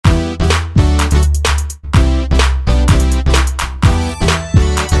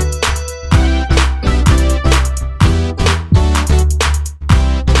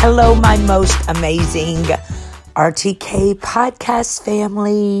Hello, my most amazing RTK podcast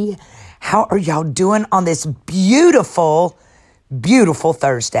family. How are y'all doing on this beautiful, beautiful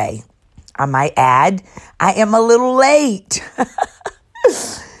Thursday? I might add, I am a little late.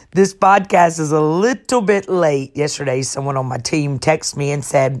 This podcast is a little bit late. Yesterday, someone on my team texted me and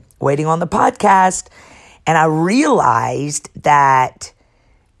said, waiting on the podcast. And I realized that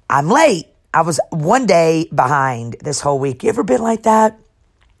I'm late. I was one day behind this whole week. You ever been like that?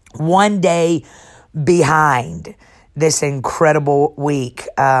 One day behind this incredible week.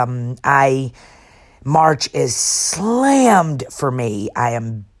 March is slammed for me. I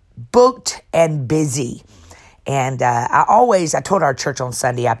am booked and busy. And I told our church on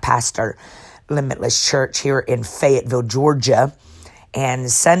Sunday, I pastor Limitless Church here in Fayetteville, Georgia.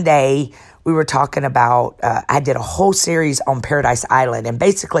 And Sunday, we were talking about, I did a whole series on Paradise Island. And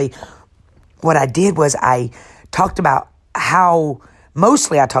basically, what I did was I talked about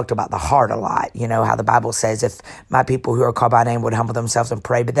mostly I talked about the heart a lot, how the Bible says if my people who are called by name would humble themselves and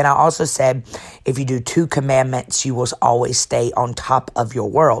pray. But then I also said, if you do 2 commandments, you will always stay on top of your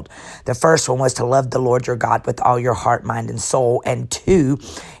world. The first one was to love the Lord your God with all your heart, mind, and soul. And 2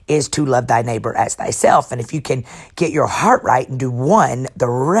 is to love thy neighbor as thyself. And if you can get your heart right and do 1, the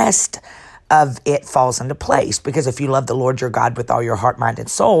rest of it falls into place. Because if you love the Lord your God with all your heart, mind, and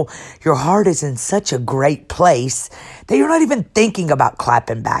soul, your heart is in such a great place that you're not even thinking about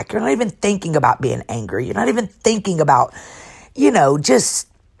clapping back. You're not even thinking about being angry. You're not even thinking about, just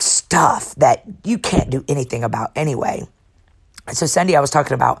stuff that you can't do anything about anyway. And so Sunday I was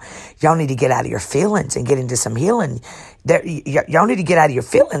talking about y'all need to get out of your feelings and get into some healing. Y'all need to get out of your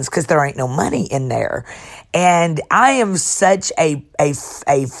feelings because there ain't no money in there. And I am such a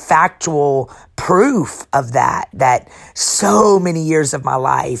factual proof of that so many years of my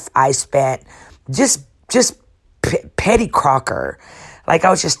life I spent just petty crocker. Like I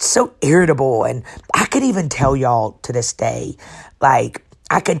was just so irritable. And I could even tell y'all to this day,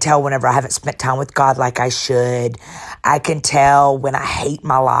 I can tell whenever I haven't spent time with God like I should. I can tell when I hate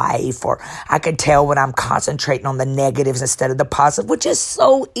my life, or I can tell when I'm concentrating on the negatives instead of the positive, which is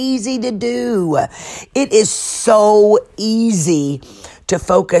so easy to do. It is so easy to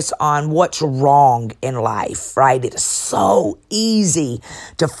focus on what's wrong in life, right? It is so easy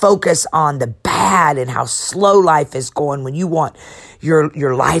to focus on the bad and how slow life is going when you want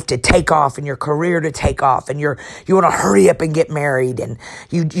your life to take off and your career to take off and you want to hurry up and get married, and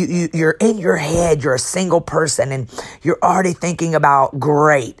you're in your head, you're a single person and you're already thinking about,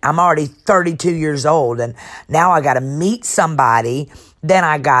 great, I'm already 32 years old and now I got to meet somebody. Then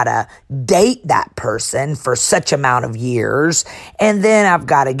I gotta date that person for such amount of years. And then I've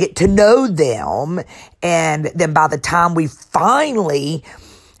got to get to know them. And then by the time we finally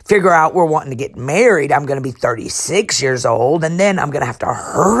figure out we're wanting to get married, I'm going to be 36 years old. And then I'm going to have to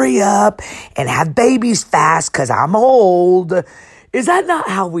hurry up and have babies fast because I'm old. Is that not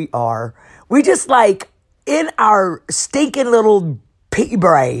how we are? We just in our stinking little pea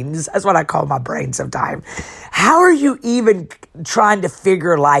brains. That's what I call my brain sometimes. How are you even trying to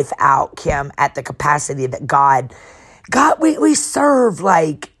figure life out, Kim, at the capacity that God, we serve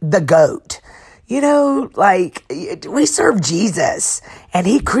like the GOAT, we serve Jesus, and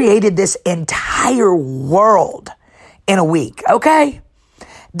he created this entire world in a week. Okay.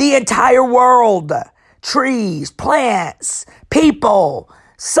 The entire world, trees, plants, people,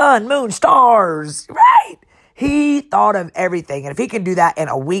 sun, moon, stars, right? He thought of everything. And if he can do that in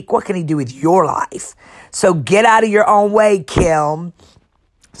a week, what can he do with your life? So get out of your own way, Kim.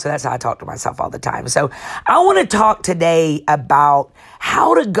 So that's how I talk to myself all the time. So I want to talk today about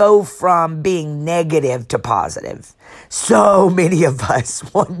how to go from being negative to positive. So many of us,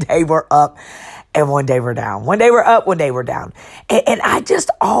 one day we're up and one day we're down. One day we're up, one day we're down. And I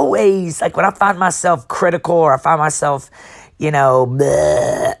just always, when I find myself critical or I find myself I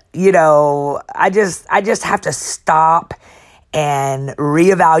just have to stop and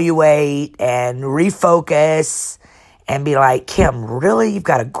reevaluate and refocus and be like, Kim, really, you've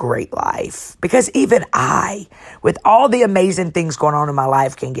got a great life. Because even I, with all the amazing things going on in my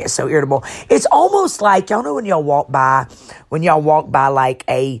life, can get so irritable. It's almost like, y'all know when y'all walk by like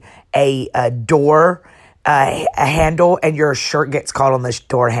a door, a handle, and your shirt gets caught on this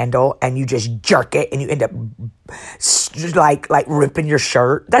door handle and you just jerk it and you end up like ripping your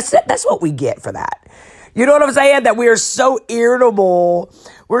shirt. That's what we get for that. You know what I'm saying? That we are so irritable.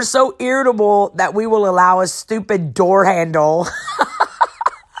 We're so irritable that we will allow a stupid door handle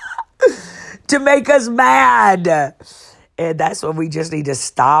to make us mad. And that's when we just need to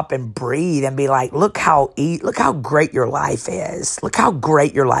stop and breathe and be like, look how great your life is. Look how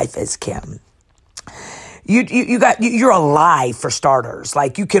great your life is, Kim. you're alive for starters.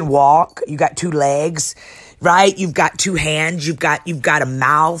 Like, you can walk, you got 2 legs, right? You've got 2 hands, you've got a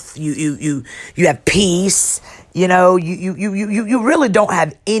mouth, you have peace. You really don't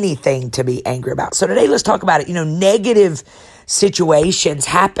have anything to be angry about. So today, let's talk about it. Negative situations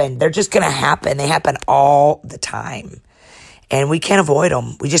happen. They're just going to happen. They happen all the time. And we can't avoid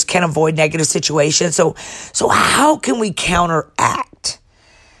them. We just can't avoid negative situations. So how can we counteract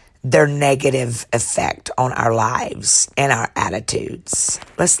their negative effect on our lives and our attitudes?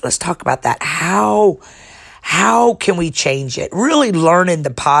 Let's talk about that. How can we change it? Really learning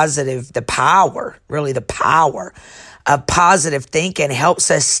the power of positive thinking helps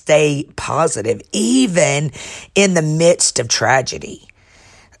us stay positive, even in the midst of tragedy.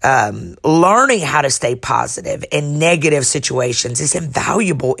 Learning how to stay positive in negative situations is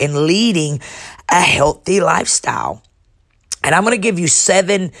invaluable in leading a healthy lifestyle. And I'm going to give you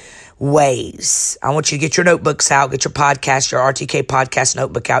 7 ways. I want you to get your notebooks out, get your podcast, your RTK podcast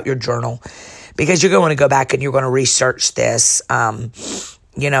notebook out, your journal, because you're going to go back and you're going to research this. I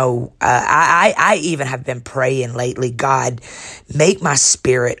even have been praying lately, God, make my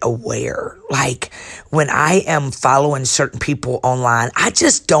spirit aware. Like, when I am following certain people online, I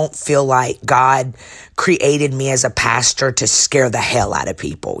just don't feel like God created me as a pastor to scare the hell out of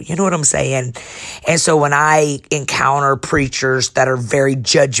people. You know what I'm saying? And so when I encounter preachers that are very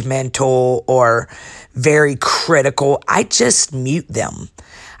judgmental or very critical, I just mute them.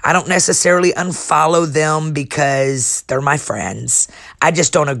 I don't necessarily unfollow them because they're my friends. I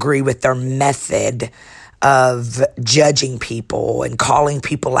just don't agree with their method of judging people and calling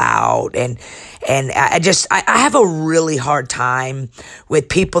people out. And I have a really hard time with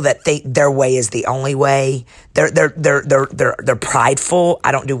people that think their way is the only way. They're prideful.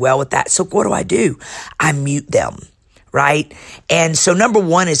 I don't do well with that. So what do? I mute them. Right? And so number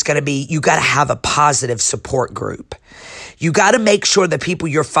 1 is going to be, you got to have a positive support group. You got to make sure the people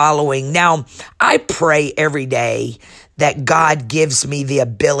you're following. Now, I pray every day that God gives me the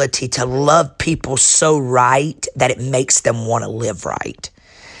ability to love people so right that it makes them want to live right.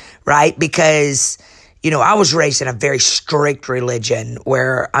 Right? Because, I was raised in a very strict religion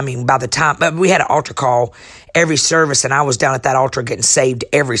where, by the time we had an altar call every service, and I was down at that altar getting saved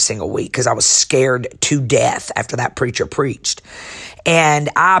every single week because I was scared to death after that preacher preached. And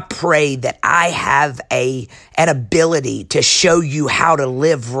I prayed that I have an ability to show you how to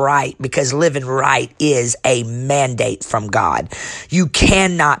live right, because living right is a mandate from God. You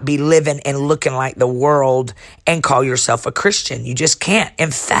cannot be living and looking like the world and call yourself a Christian. You just can't.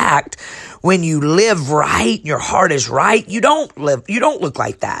 In fact, when you live right, your heart is right, you don't look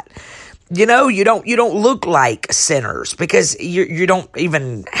like that. You don't look like sinners because you don't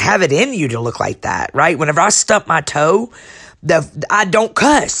even have it in you to look like that, right? Whenever I stump my toe, I don't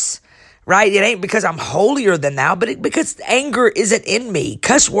cuss, right? It ain't because I'm holier than thou, but because anger isn't in me.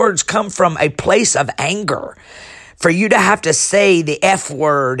 Cuss words come from a place of anger. For you to have to say the F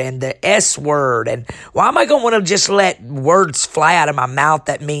word and the S word, and why am I going to want to just let words fly out of my mouth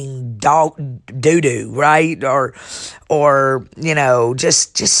that mean dog doo-doo, right? Or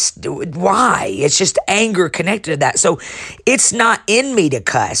just why? It's just anger connected to that. So it's not in me to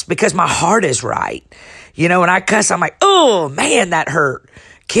cuss because my heart is right. When I cuss, I'm like, oh man, that hurt.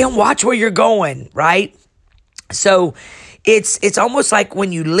 Kim, watch where you're going, right? So it's almost like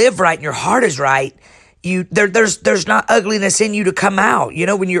when you live right and your heart is right, there's not ugliness in you to come out.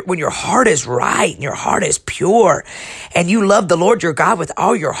 When your heart is right and your heart is pure and you love the Lord your God with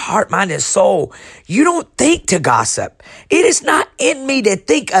all your heart, mind, and soul, you don't think to gossip. It is not in me to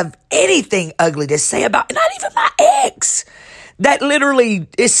think of anything ugly to say about, not even my ex, that literally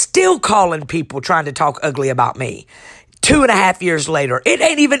is still calling people trying to talk ugly about me 2.5 years later. It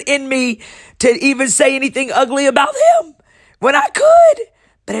ain't even in me to even say anything ugly about him when I could.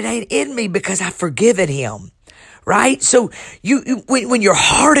 But it ain't in me because I've forgiven him, right? So when your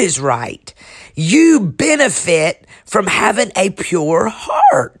heart is right, you benefit from having a pure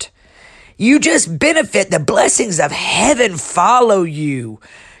heart. You just benefit. The blessings of heaven follow you.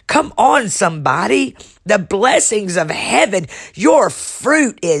 Come on, somebody. The blessings of heaven, your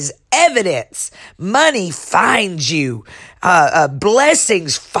fruit is evidence. Money finds you.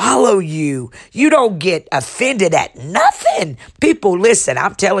 Blessings follow you. You don't get offended at nothing. People, listen,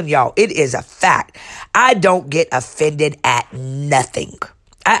 I'm telling y'all, it is a fact. I don't get offended at nothing.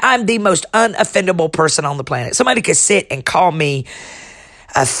 I'm the most unoffendable person on the planet. Somebody could sit and call me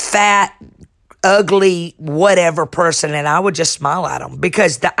a fat, ugly whatever person, and I would just smile at them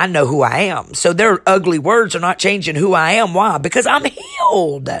because I know who I am. So their ugly words are not changing who I am. Why? Because I'm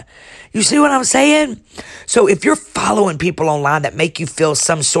healed. You see what I'm saying? So if you're following people online that make you feel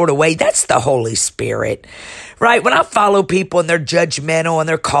some sort of way, that's the Holy Spirit, right? When I follow people and they're judgmental and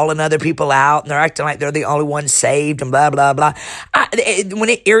they're calling other people out and they're acting like they're the only one saved and blah, blah, blah. When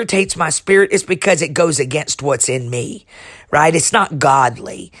it irritates my spirit, it's because it goes against what's in me, right? It's not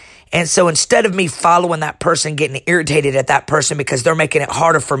godly. And so instead of me following that person, getting irritated at that person because they're making it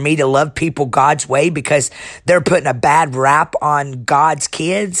harder for me to love people God's way because they're putting a bad rap on God's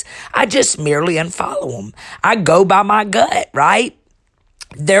kids, I just merely unfollow them. I go by my gut, right?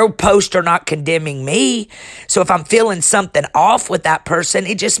 Their posts are not condemning me. So if I'm feeling something off with that person,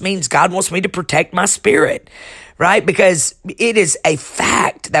 it just means God wants me to protect my spirit, right? Because it is a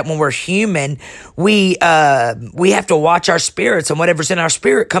fact that when we're human, we have to watch our spirits, and whatever's in our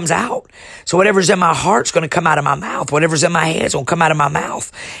spirit comes out. So whatever's in my heart's going to come out of my mouth. Whatever's in my head's going to come out of my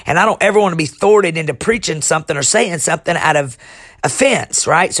mouth. And I don't ever want to be thwarted into preaching something or saying something out of offense,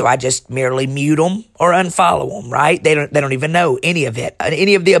 right? So I just merely mute them or unfollow them, right? They don't even know any of it,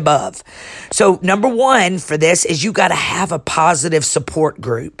 any of the above. So number one for this is you got to have a positive support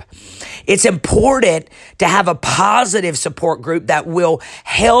group. It's important to have a positive support group that will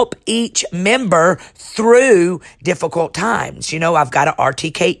help each member through difficult times. You know, I've got an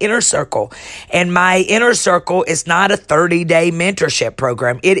RTK Inner Circle, and my Inner Circle is not a 30-day mentorship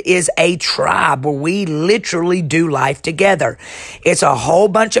program. It is a tribe where we literally do life together. It's a whole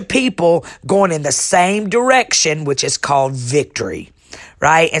bunch of people going in the same direction, which is called victory.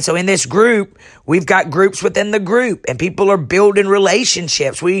 Right? And so in this group, we've got groups within the group, and people are building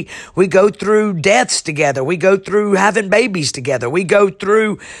relationships. We go through deaths together. We go through having babies together. We go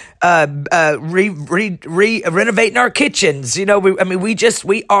through renovating our kitchens. You know,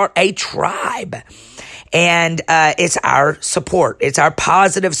 we are a tribe. And it's our support. It's our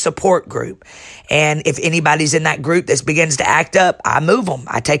positive support group. And if anybody's in that group that begins to act up, I move them.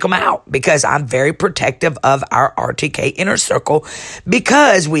 I take them out because I'm very protective of our RTK Inner Circle,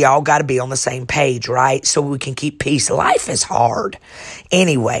 because we all got to be on the same page, right? So we can keep peace. Life is hard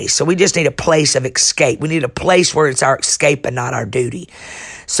anyway. So we just need a place of escape. We need a place where it's our escape and not our duty.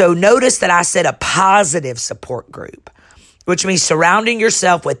 So notice that I said a positive support group, which means surrounding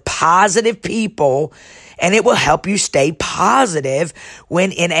yourself with positive people, and it will help you stay positive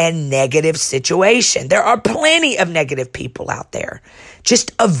when in a negative situation. There are plenty of negative people out there.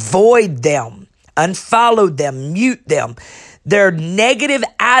 Just avoid them, unfollow them, mute them. Their negative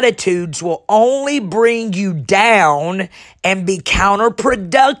attitudes will only bring you down and be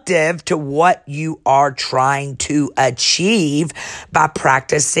counterproductive to what you are trying to achieve by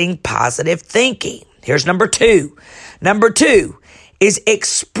practicing positive thinking. Here's number two. Number two is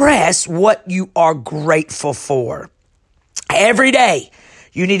express what you are grateful for. Every day,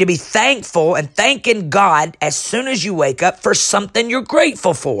 you need to be thankful and thanking God as soon as you wake up for something you're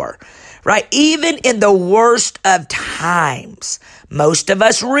grateful for, right? Even in the worst of times, most of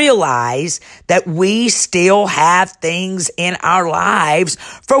us realize that we still have things in our lives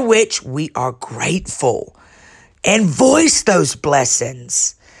for which we are grateful, and voice those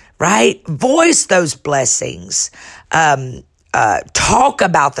blessings. Right? Voice those blessings. Talk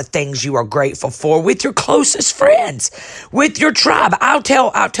about the things you are grateful for with your closest friends, with your tribe. I'll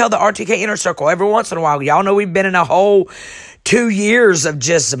tell the RTK Inner Circle every once in a while. Y'all know we've been in a whole 2 years of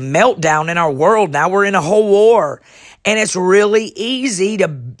just meltdown in our world. Now we're in a whole war. And it's really easy to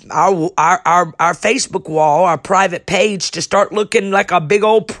our Facebook wall, our private page, to start looking like a big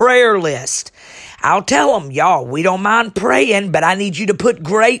old prayer list. I'll tell them, y'all, we don't mind praying, but I need you to put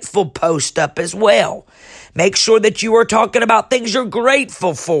grateful post up as well. Make sure that you are talking about things you're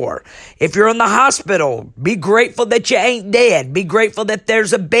grateful for. If you're in the hospital, be grateful that you ain't dead. Be grateful that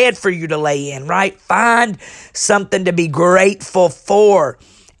there's a bed for you to lay in, right? Find something to be grateful for.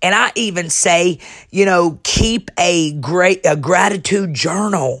 And I even say, keep a gratitude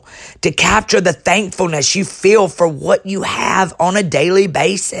journal to capture the thankfulness you feel for what you have on a daily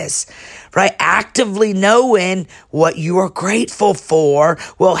basis, right? Actively knowing what you are grateful for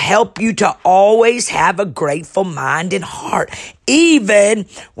will help you to always have a grateful mind and heart, even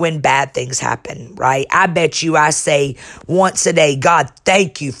when bad things happen, right? I bet you I say once a day, God,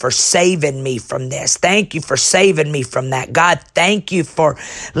 thank you for saving me from this. Thank you for saving me from that. God, thank you for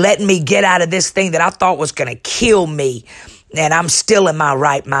letting me get out of this thing that I thought was going to kill me, and I'm still in my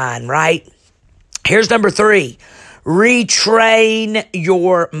right mind, right? Here's number 3. Retrain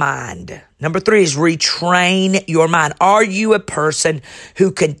your mind. Number 3 is retrain your mind. Are you a person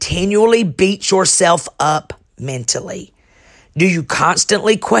who continually beats yourself up mentally? Do you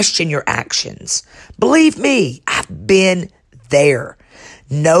constantly question your actions? Believe me, I've been there.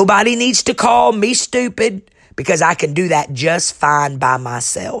 Nobody needs to call me stupid because I can do that just fine by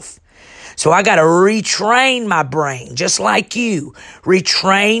myself. So I got to retrain my brain, just like you.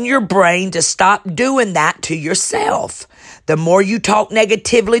 Retrain your brain to stop doing that to yourself. The more you talk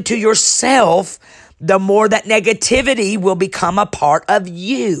negatively to yourself, the more that negativity will become a part of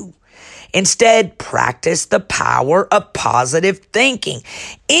you. Instead, practice the power of positive thinking.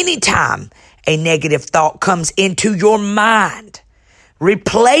 Anytime a negative thought comes into your mind,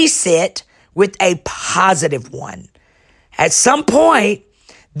 replace it with a positive one. At some point,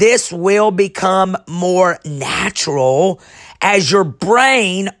 this will become more natural as your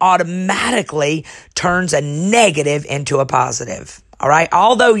brain automatically turns a negative into a positive. All right.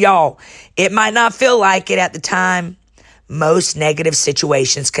 Although y'all, it might not feel like it at the time. Most negative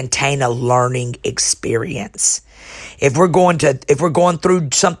situations contain a learning experience. If we're going through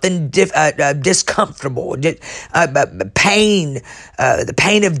something discomfortable, pain, the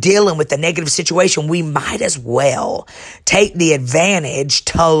pain of dealing with a negative situation, we might as well take the advantage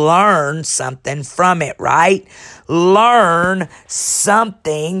to learn something from it, right? Learn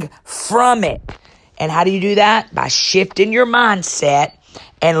something from it. And how do you do that? By shifting your mindset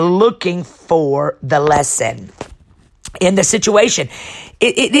and looking for the lesson in the situation.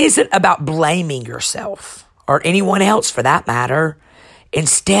 It isn't about blaming yourself or anyone else for that matter.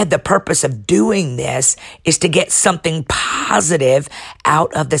 Instead, the purpose of doing this is to get something positive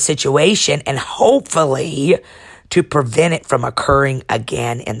out of the situation and hopefully to prevent it from occurring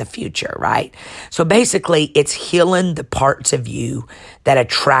again in the future, right? So basically, it's healing the parts of you that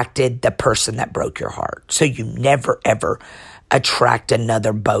attracted the person that broke your heart. So you never, ever attract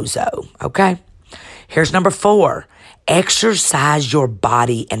another bozo, okay? Here's number 4. Exercise your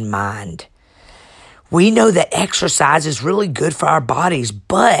body and mind. We know that exercise is really good for our bodies,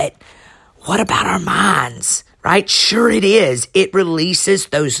 but what about our minds, right? Sure it is. It releases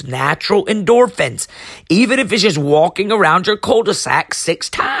those natural endorphins, even if it's just walking around your cul-de-sac 6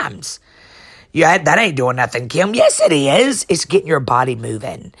 times. Yeah, that ain't doing nothing, Kim. Yes, it is. It's getting your body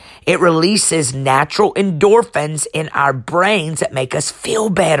moving. It releases natural endorphins in our brains that make us feel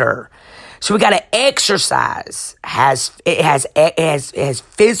better. So we got to exercise. It has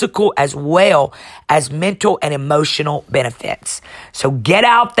physical as well as mental and emotional benefits. So get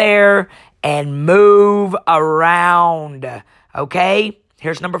out there and move around. Okay?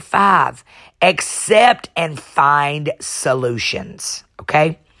 Here's number 5. Accept and find solutions.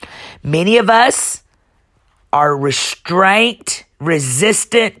 Okay? Many of us are resistant.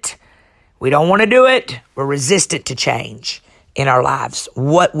 We don't want to do it. We're resistant to change in our lives.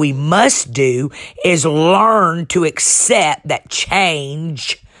 What we must do is learn to accept that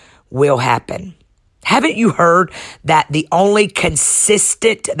change will happen. Haven't you heard that the only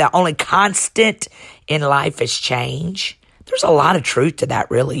constant in life is change? There's a lot of truth to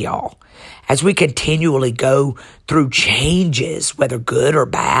that, really, y'all. As we continually go through changes, whether good or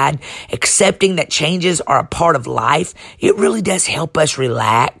bad, accepting that changes are a part of life, it really does help us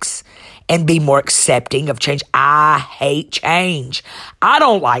relax and be more accepting of change. I hate change. I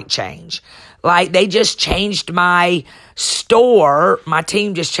don't like change. Like they just changed my store. My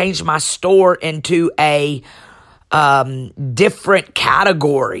team just changed my store into a different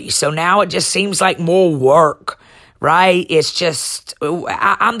category. So now it just seems like more work, right? It's just,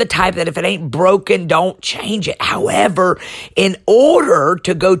 I'm the type that if it ain't broken, don't change it. However, in order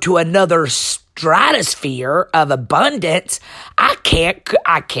to go to another stratosphere of abundance, I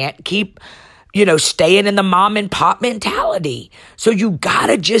can't keep, staying in the mom and pop mentality. So you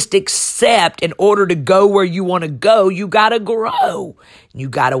gotta just accept in order to go where you want to go, you gotta grow. You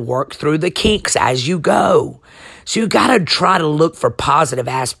gotta work through the kinks as you go. So you gotta try to look for positive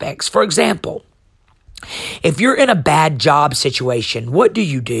aspects. For example, if you're in a bad job situation, what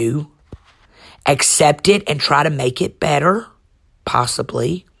do? Accept it and try to make it better?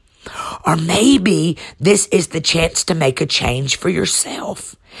 Possibly. Or maybe this is the chance to make a change for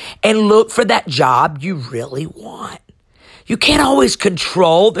yourself and look for that job you really want. You can't always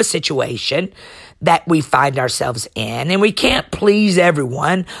control the situation that we find ourselves in, and we can't please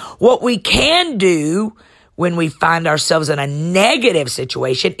everyone. What we can do when we find ourselves in a negative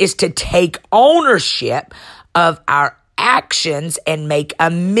situation is to take ownership of our actions and make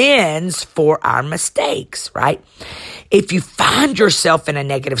amends for our mistakes, right? If you find yourself in a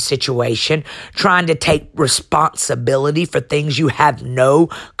negative situation, trying to take responsibility for things you have no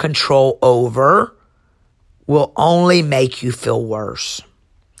control over will only make you feel worse.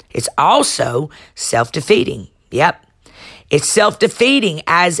 It's also self-defeating. Yep. It's self-defeating,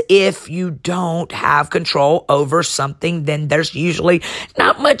 as if you don't have control over something, then there's usually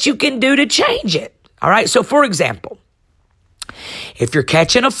not much you can do to change it. All right. So for example, if you're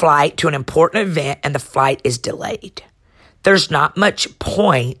catching a flight to an important event and the flight is delayed, there's not much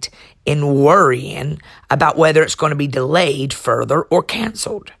point in worrying about whether it's going to be delayed further or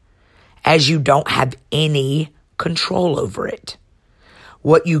canceled, as you don't have any control over it.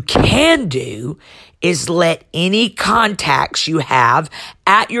 What you can do is let any contacts you have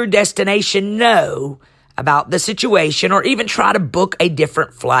at your destination know about the situation, or even try to book a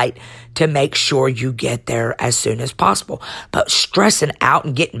different flight to make sure you get there as soon as possible. But stressing out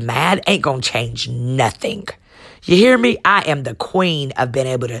and getting mad ain't going to change nothing. You hear me? I am the queen of being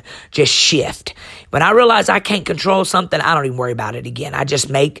able to just shift. When I realize I can't control something, I don't even worry about it again. I just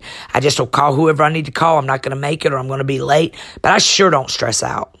will call whoever I need to call. I'm not going to make it, or I'm going to be late, but I sure don't stress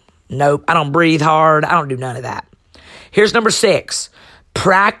out. Nope. I don't breathe hard. I don't do none of that. Here's number 6.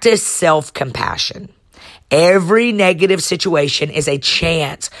 Practice self-compassion. Every negative situation is a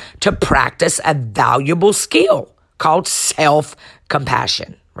chance to practice a valuable skill called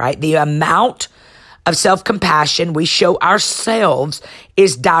self-compassion, right? The amount of self-compassion we show ourselves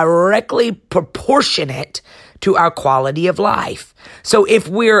is directly proportionate to our quality of life. So if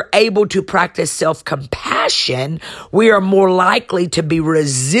we're able to practice self-compassion, we are more likely to be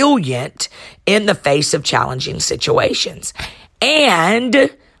resilient in the face of challenging situations.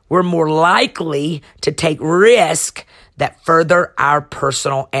 And we're more likely to take risks that further our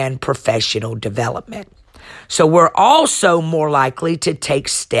personal and professional development. So we're also more likely to take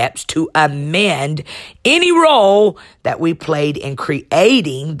steps to amend any role that we played in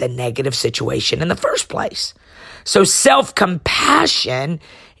creating the negative situation in the first place. So self-compassion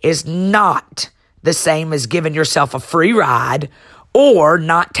is not the same as giving yourself a free ride or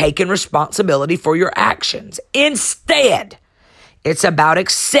not taking responsibility for your actions. Instead, it's about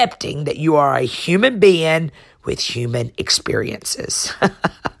accepting that you are a human being with human experiences.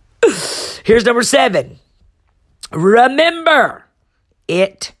 Here's number 7. Remember,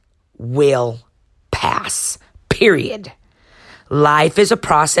 it will pass, period. Life is a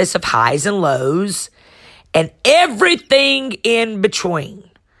process of highs and lows and everything in between,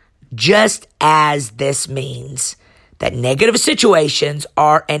 just as this means that negative situations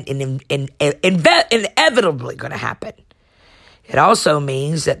are inevitably going to happen. It also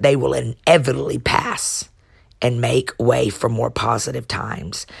means that they will inevitably pass and make way for more positive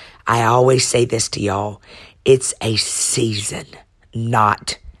times. I always say this to y'all. It's a season,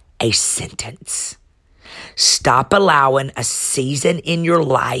 not a sentence. Stop allowing a season in your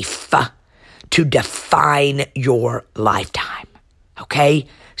life to define your lifetime. Okay?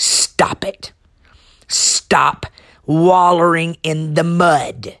 Stop it. Stop wallowing in the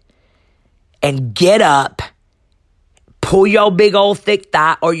mud and get up, pull your big old thick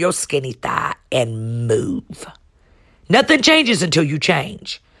thigh or your skinny thigh and move. Nothing changes until you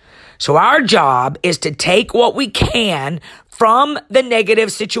change. So our job is to take what we can from the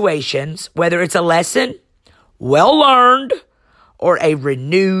negative situations, whether it's a lesson, well learned, or a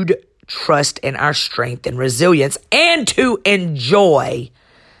renewed trust in our strength and resilience, and to enjoy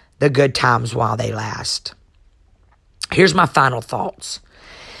the good times while they last. Here's my final thoughts.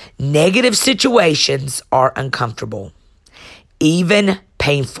 Negative situations are uncomfortable, even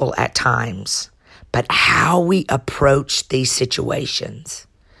painful at times, but how we approach these situations,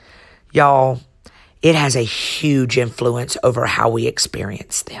 y'all, it has a huge influence over how we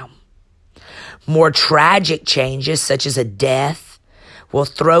experience them. More tragic changes, such as a death, will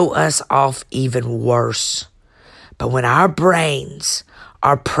throw us off even worse. But when our brains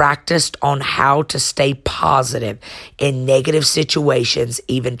are practiced on how to stay positive in negative situations,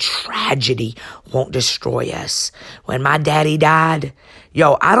 even tragedy won't destroy us. When my daddy died,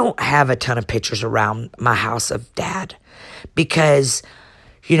 I don't have a ton of pictures around my house of dad because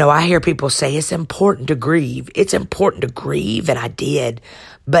I hear people say it's important to grieve. It's important to grieve, and I did,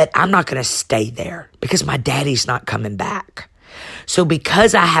 but I'm not going to stay there because my daddy's not coming back. So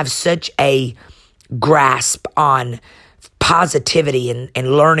because I have such a grasp on positivity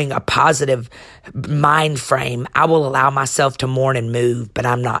and learning a positive mind frame, I will allow myself to mourn and move, but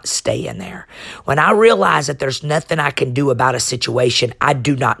I'm not staying there. When I realize that there's nothing I can do about a situation, I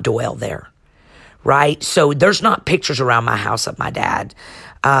do not dwell there. Right? So there's not pictures around my house of my dad.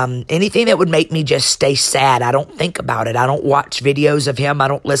 Anything that would make me just stay sad, I don't think about it. I don't watch videos of him. I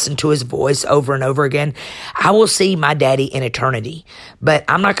don't listen to his voice over and over again. I will see my daddy in eternity, but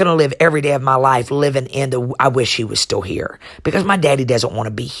I'm not going to live every day of my life living in I wish he was still here, because my daddy doesn't want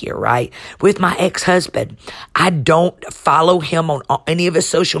to be here, right? With my ex-husband, I don't follow him on any of his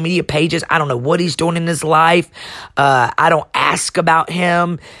social media pages. I don't know what he's doing in his life. I don't ask about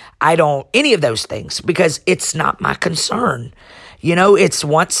him. I don't, any of those things, because it's not my concern. You know, it's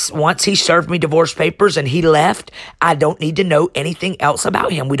once he served me divorce papers and he left, I don't need to know anything else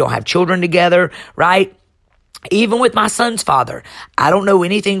about him. We don't have children together, right? Even with my son's father, I don't know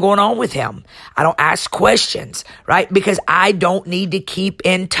anything going on with him. I don't ask questions, right? Because I don't need to keep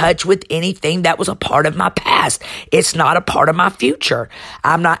in touch with anything that was a part of my past. It's not a part of my future.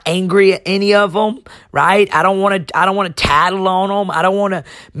 I'm not angry at any of them, right? I don't want to tattle on them. I don't want to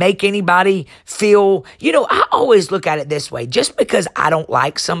make anybody feel, I always look at it this way. Just because I don't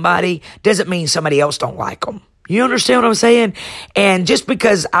like somebody doesn't mean somebody else don't like them. You understand what I'm saying? And just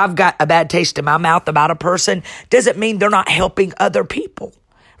because I've got a bad taste in my mouth about a person doesn't mean they're not helping other people,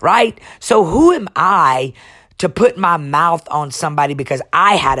 right? So who am I to put my mouth on somebody because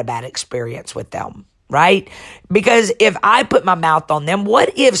I had a bad experience with them, right? Because if I put my mouth on them,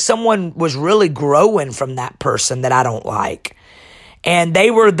 what if someone was really growing from that person that I don't like? And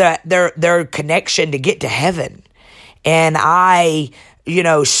they were their connection to get to heaven. And I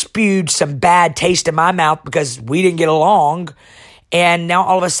spewed some bad taste in my mouth because we didn't get along. And now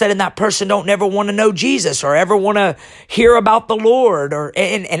all of a sudden that person don't never want to know Jesus or ever want to hear about the Lord,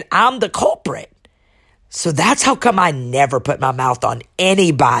 and I'm the culprit. So that's how come I never put my mouth on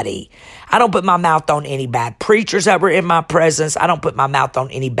anybody. I don't put my mouth on any bad preachers that were in my presence. I don't put my mouth on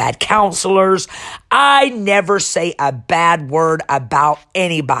any bad counselors. I never say a bad word about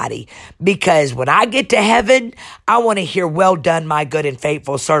anybody, because when I get to heaven, I want to hear, "Well done, my good and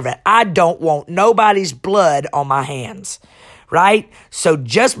faithful servant." I don't want nobody's blood on my hands. Right? So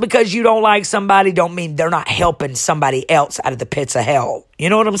just because you don't like somebody don't mean they're not helping somebody else out of the pits of hell. You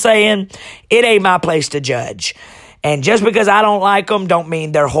know what I'm saying? It ain't my place to judge. And just because I don't like them don't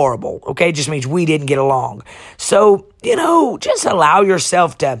mean they're horrible. Okay? It just means we didn't get along. So, just allow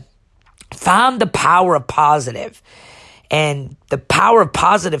yourself to find the power of positive and the power of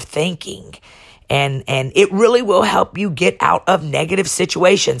positive thinking. And it really will help you get out of negative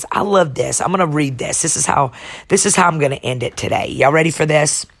situations. I love this. I'm going to read this. This is how I'm going to end it today. Y'all ready for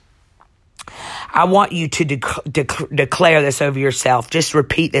this? I want you to declare this over yourself. Just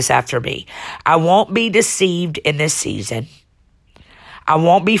repeat this after me. I won't be deceived in this season. I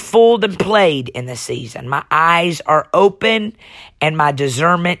won't be fooled and played in this season. My eyes are open and my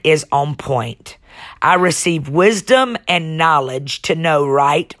discernment is on point. I receive wisdom and knowledge to know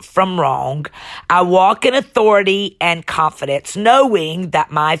right from wrong. I walk in authority and confidence, knowing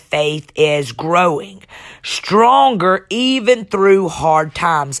that my faith is growing stronger even through hard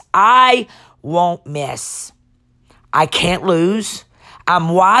times. I won't miss. I can't lose. I'm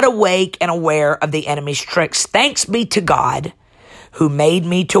wide awake and aware of the enemy's tricks. Thanks be to God who made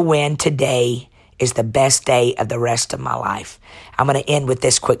me to win. Today is the best day of the rest of my life. I'm going to end with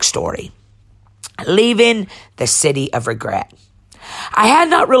this quick story. Leaving the city of regret. I had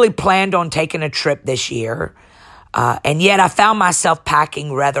not really planned on taking a trip this year, and yet I found myself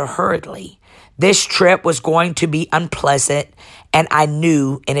packing rather hurriedly. This trip was going to be unpleasant, and I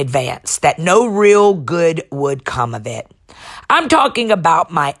knew in advance that no real good would come of it. I'm talking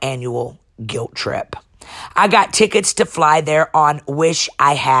about my annual guilt trip. I got tickets to fly there on Wish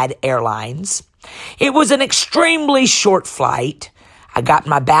I Had Airlines. It was an extremely short flight. I got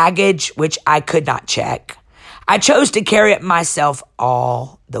my baggage, which I could not check. I chose to carry it myself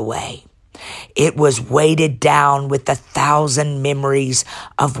all the way. It was weighted down with 1,000 memories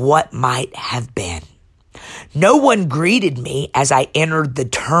of what might have been. No one greeted me as I entered the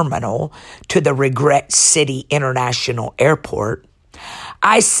terminal to the Regret City International Airport.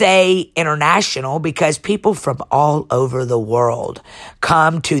 I say international because people from all over the world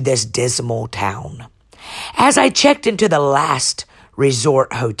come to this dismal town. As I checked into the last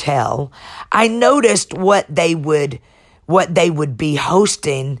resort hotel, I noticed what they would be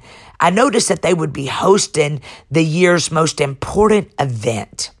hosting. I noticed that they would be hosting the year's most important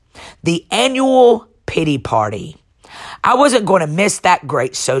event, the annual pity party. I wasn't going to miss that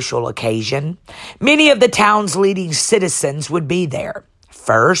great social occasion. Many of the town's leading citizens would be there.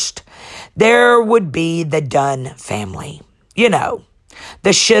 First, there would be the Dunn family.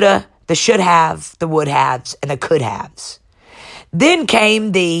 The shoulda, the should have, the would haves, and the could haves. Then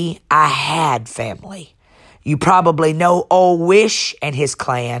came the I had family. You probably know old Wish and his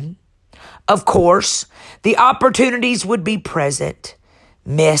clan. Of course, the opportunities would be present.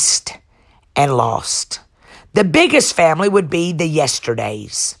 missed, and lost. The biggest family would be the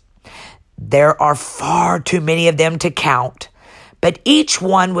yesterdays. There are far too many of them to count, but each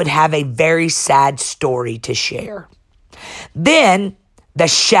one would have a very sad story to share. Then the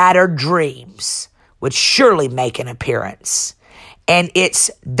shattered dreams would surely make an appearance, and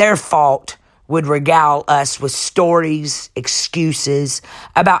it's their fault would regale us with stories, excuses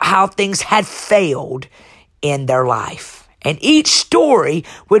about how things had failed in their life. And each story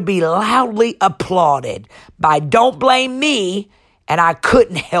would be loudly applauded by "Don't blame me," and "I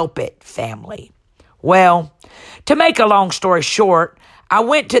couldn't help it," family. Well, to make a long story short, I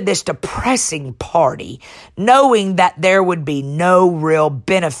went to this depressing party knowing that there would be no real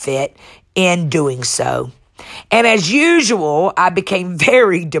benefit in doing so. And as usual, I became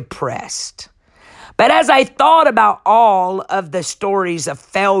very depressed. But as I thought about all of the stories of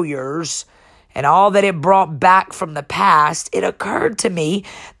failures and all that it brought back from the past, it occurred to me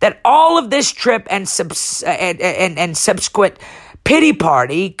that all of this trip and subsequent pity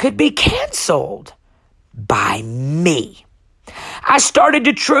party could be canceled by me. I started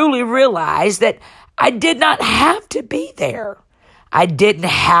to truly realize that I did not have to be there. I didn't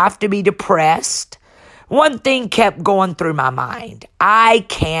have to be depressed. One thing kept going through my mind. I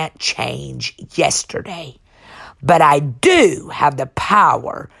can't change yesterday, but I do have the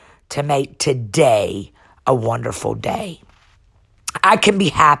power to make today a wonderful day. I can be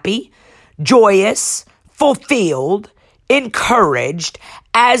happy, joyous, fulfilled, encouraged,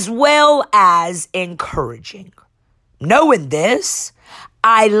 as well as encouraging. Knowing this,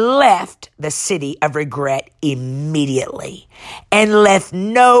 I left the city of regret immediately and left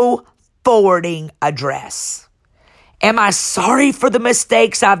no forwarding address. Am I sorry for the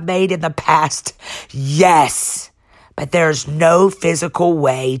mistakes I've made in the past? Yes, but there's no physical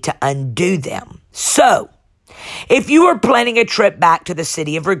way to undo them. So, if you are planning a trip back to the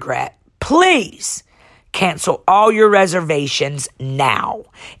city of regret, please cancel all your reservations now.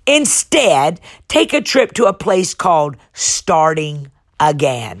 Instead, take a trip to a place called Starting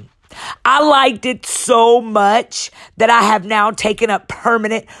Again. I liked it so much that I have now taken up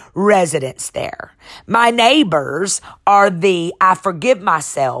permanent residence there. My neighbors are the I Forgive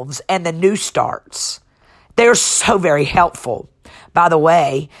Myselves and the New Starts. They're so very helpful. By the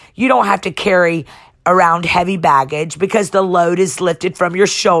way, you don't have to carry around heavy baggage because the load is lifted from your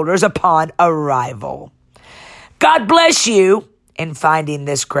shoulders upon arrival. God bless you in finding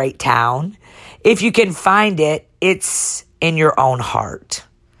this great town. If you can find it, it's in your own heart.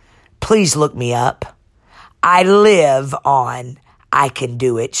 Please look me up. I live on I Can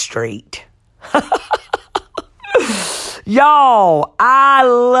Do It Street. Y'all, I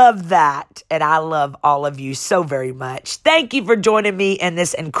love that. And I love all of you so very much. Thank you for joining me in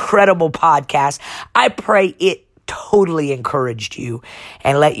this incredible podcast. I pray it totally encouraged you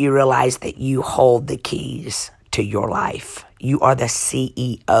and let you realize that you hold the keys to your life. You are the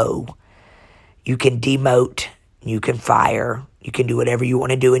CEO. You can demote, you can fire, you can do whatever you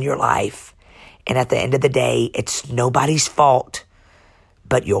want to do in your life. And at the end of the day, it's nobody's fault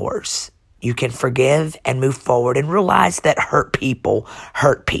but yours. You can forgive and move forward and realize that hurt people,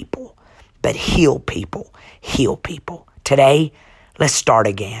 but heal people. Today, let's start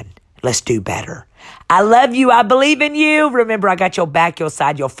again. Let's do better. I love you. I believe in you. Remember, I got your back, your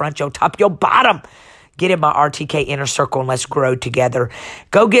side, your front, your top, your bottom. Get in my RTK Inner Circle and let's grow together.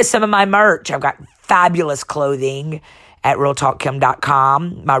 Go get some of my merch. I've got fabulous clothing at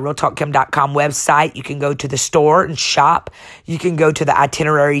realtalkkim.com, my realtalkkim.com website. You can go to the store and shop. You can go to the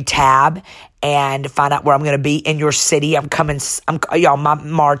itinerary tab and find out where I'm going to be in your city. My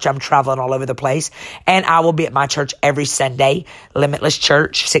March, I'm traveling all over the place. And I will be at my church every Sunday, Limitless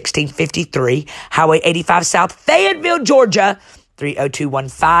Church, 1653, Highway 85 South, Fayetteville, Georgia,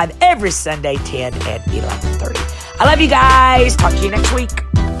 30215, every Sunday, 10 and 11:30. I love you guys. Talk to you next week.